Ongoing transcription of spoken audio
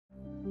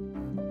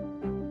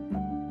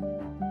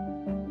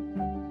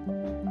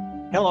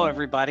Hello,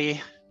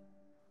 everybody.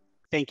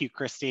 Thank you,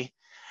 Christy.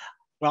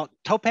 Well,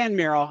 Topan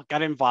Miro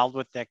got involved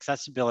with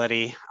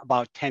accessibility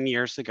about 10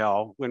 years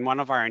ago when one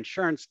of our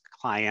insurance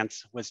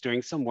clients was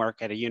doing some work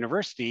at a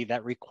university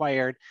that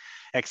required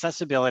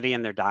accessibility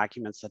in their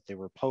documents that they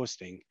were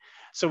posting.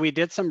 So we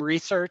did some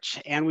research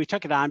and we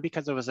took it on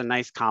because it was a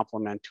nice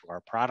complement to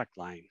our product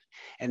line.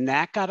 And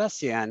that got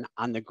us in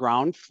on the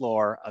ground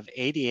floor of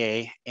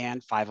ADA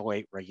and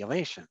 508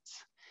 regulations.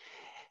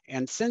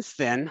 And since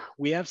then,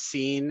 we have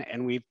seen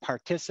and we've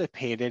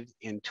participated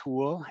in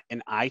tool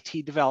and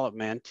IT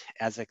development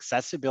as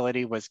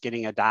accessibility was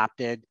getting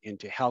adopted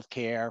into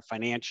healthcare,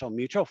 financial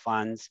mutual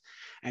funds,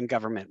 and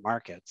government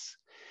markets,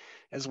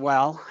 as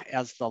well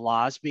as the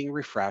laws being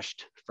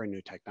refreshed for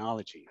new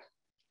technology.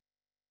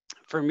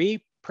 For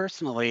me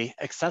personally,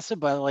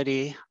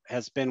 accessibility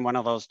has been one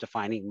of those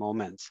defining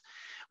moments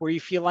where you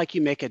feel like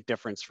you make a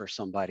difference for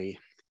somebody.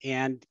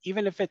 And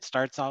even if it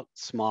starts out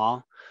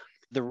small,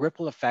 the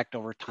ripple effect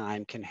over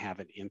time can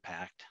have an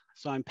impact.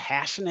 So I'm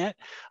passionate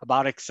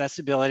about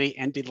accessibility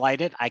and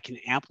delighted I can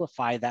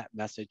amplify that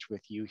message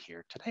with you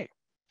here today.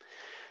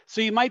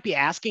 So you might be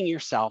asking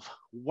yourself,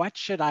 what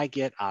should I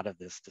get out of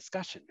this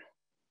discussion?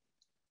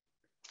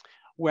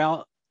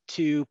 Well,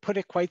 to put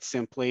it quite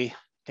simply,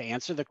 to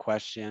answer the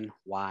question,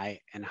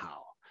 why and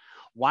how?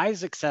 Why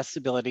is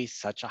accessibility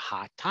such a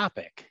hot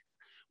topic?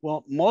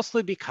 Well,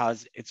 mostly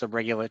because it's a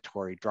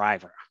regulatory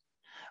driver,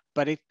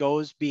 but it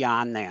goes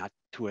beyond that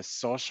to a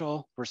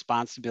social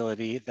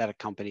responsibility that a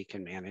company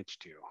can manage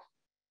to.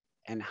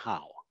 And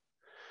how?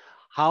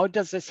 How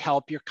does this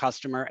help your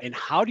customer and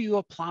how do you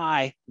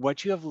apply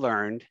what you have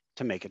learned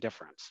to make a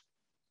difference?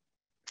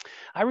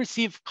 I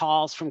receive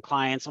calls from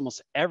clients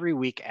almost every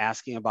week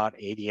asking about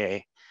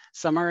ADA.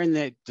 Some are in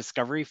the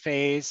discovery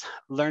phase,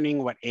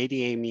 learning what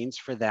ADA means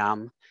for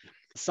them.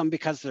 Some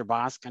because their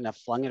boss kind of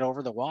flung it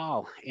over the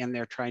wall and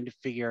they're trying to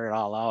figure it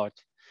all out.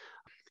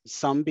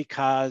 Some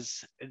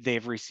because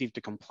they've received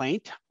a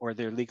complaint or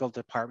their legal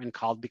department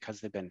called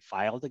because they've been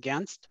filed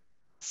against.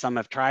 Some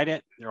have tried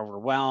it, they're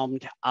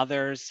overwhelmed.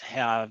 Others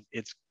have,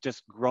 it's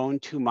just grown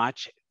too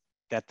much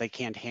that they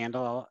can't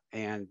handle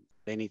and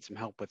they need some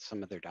help with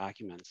some of their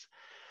documents.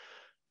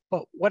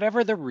 But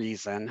whatever the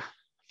reason,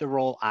 the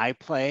role I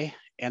play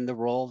and the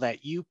role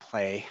that you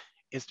play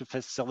is to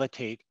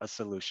facilitate a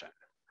solution.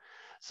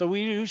 So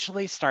we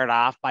usually start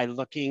off by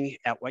looking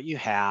at what you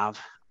have,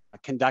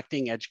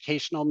 conducting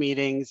educational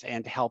meetings,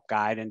 and help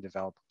guide and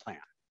develop a plan.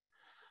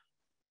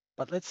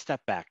 But let's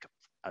step back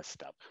a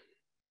step.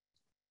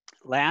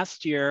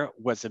 Last year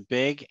was a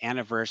big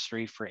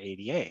anniversary for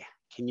ADA.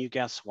 Can you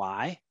guess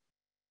why?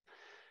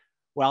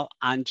 Well,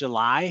 on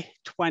July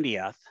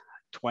 20th,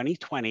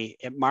 2020,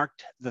 it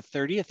marked the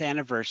 30th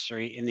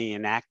anniversary in the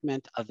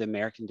enactment of the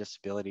American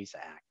Disabilities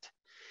Act.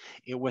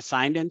 It was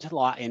signed into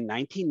law in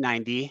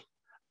 1990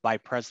 by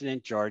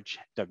President George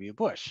W.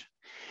 Bush.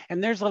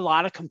 And there's a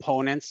lot of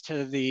components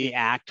to the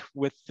act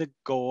with the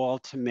goal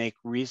to make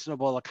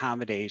reasonable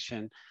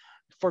accommodation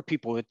for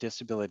people with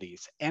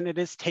disabilities. And it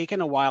has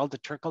taken a while to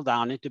trickle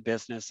down into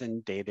business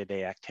and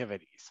day-to-day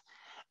activities.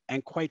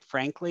 And quite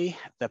frankly,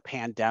 the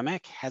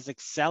pandemic has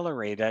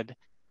accelerated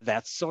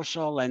that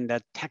social and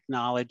that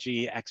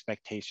technology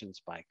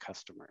expectations by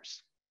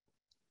customers.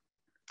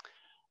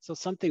 So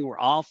something we're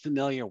all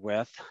familiar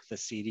with, the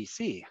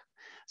CDC.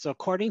 So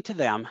according to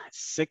them,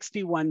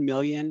 61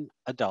 million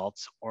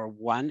adults, or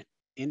 1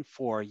 in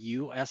 4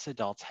 US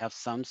adults, have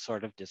some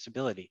sort of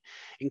disability,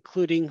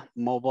 including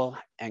mobile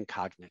and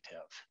cognitive.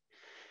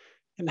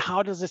 And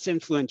how does this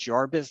influence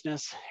your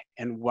business?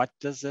 And what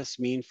does this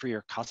mean for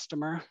your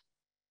customer?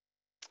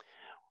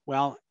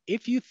 Well,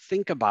 if you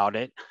think about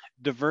it,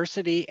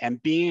 diversity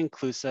and being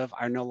inclusive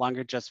are no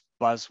longer just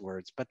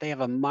buzzwords, but they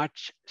have a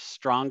much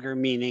stronger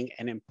meaning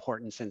and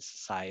importance in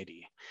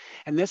society.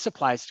 And this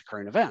applies to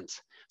current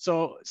events.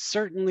 So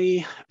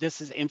certainly this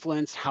has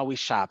influenced how we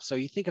shop. So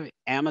you think of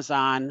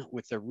Amazon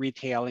with the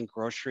retail and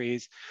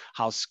groceries,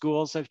 how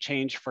schools have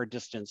changed for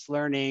distance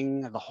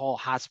learning, the whole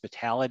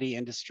hospitality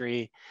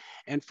industry.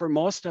 And for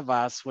most of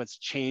us, what's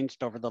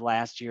changed over the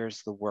last year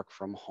is the work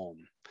from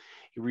home.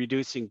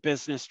 Reducing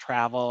business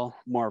travel,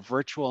 more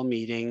virtual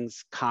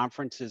meetings,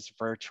 conferences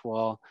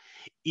virtual,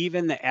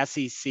 even the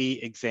SEC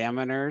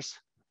examiners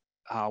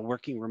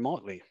working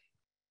remotely.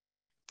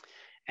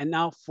 And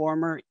now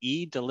former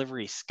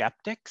e-delivery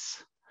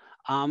skeptics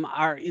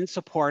are in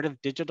support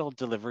of digital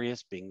delivery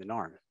as being the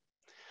norm.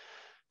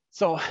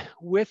 So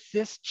with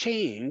this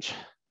change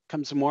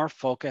comes more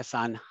focus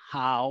on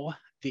how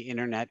the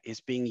internet is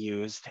being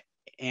used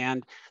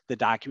and the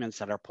documents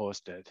that are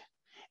posted,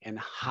 and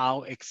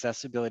how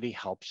accessibility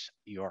helps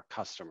your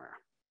customer.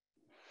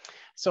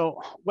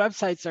 So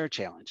websites are a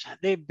challenge.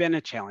 They've been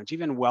a challenge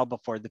even well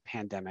before the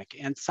pandemic.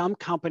 And some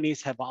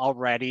companies have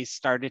already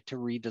started to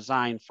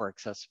redesign for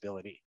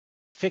accessibility,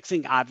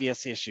 fixing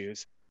obvious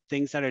issues,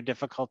 things that are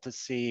difficult to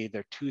see,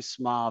 they're too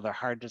small, they're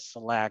hard to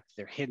select,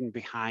 they're hidden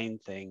behind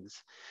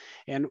things.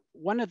 And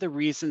one of the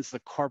reasons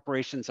the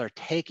corporations are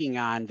taking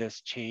on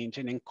this change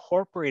and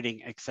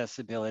incorporating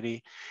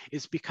accessibility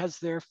is because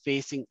they're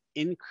facing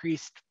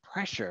increased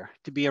pressure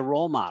to be a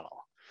role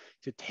model.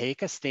 to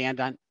take a stand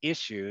on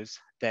issues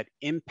that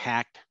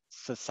impact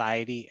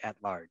society at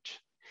large.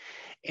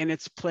 And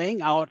it's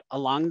playing out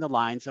along the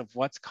lines of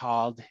what's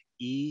called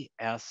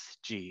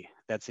ESG.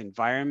 That's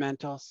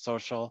environmental,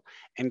 social,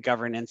 and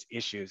governance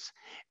issues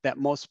that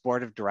most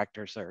board of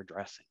directors are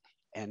addressing.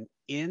 And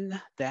in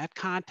that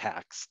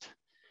context,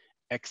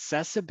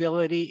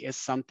 accessibility is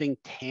something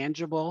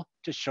tangible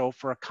to show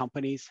for a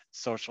company's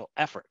social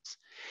efforts.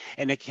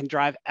 And it can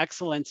drive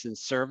excellence in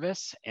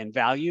service and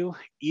value,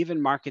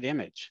 even market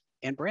image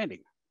and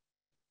branding.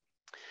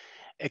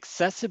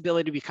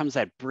 Accessibility becomes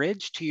that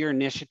bridge to your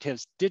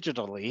initiatives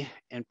digitally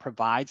and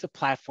provides a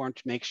platform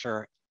to make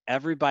sure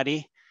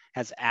everybody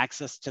has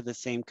access to the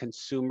same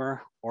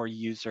consumer or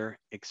user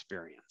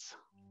experience.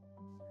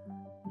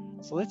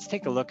 So let's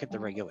take a look at the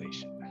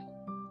regulation.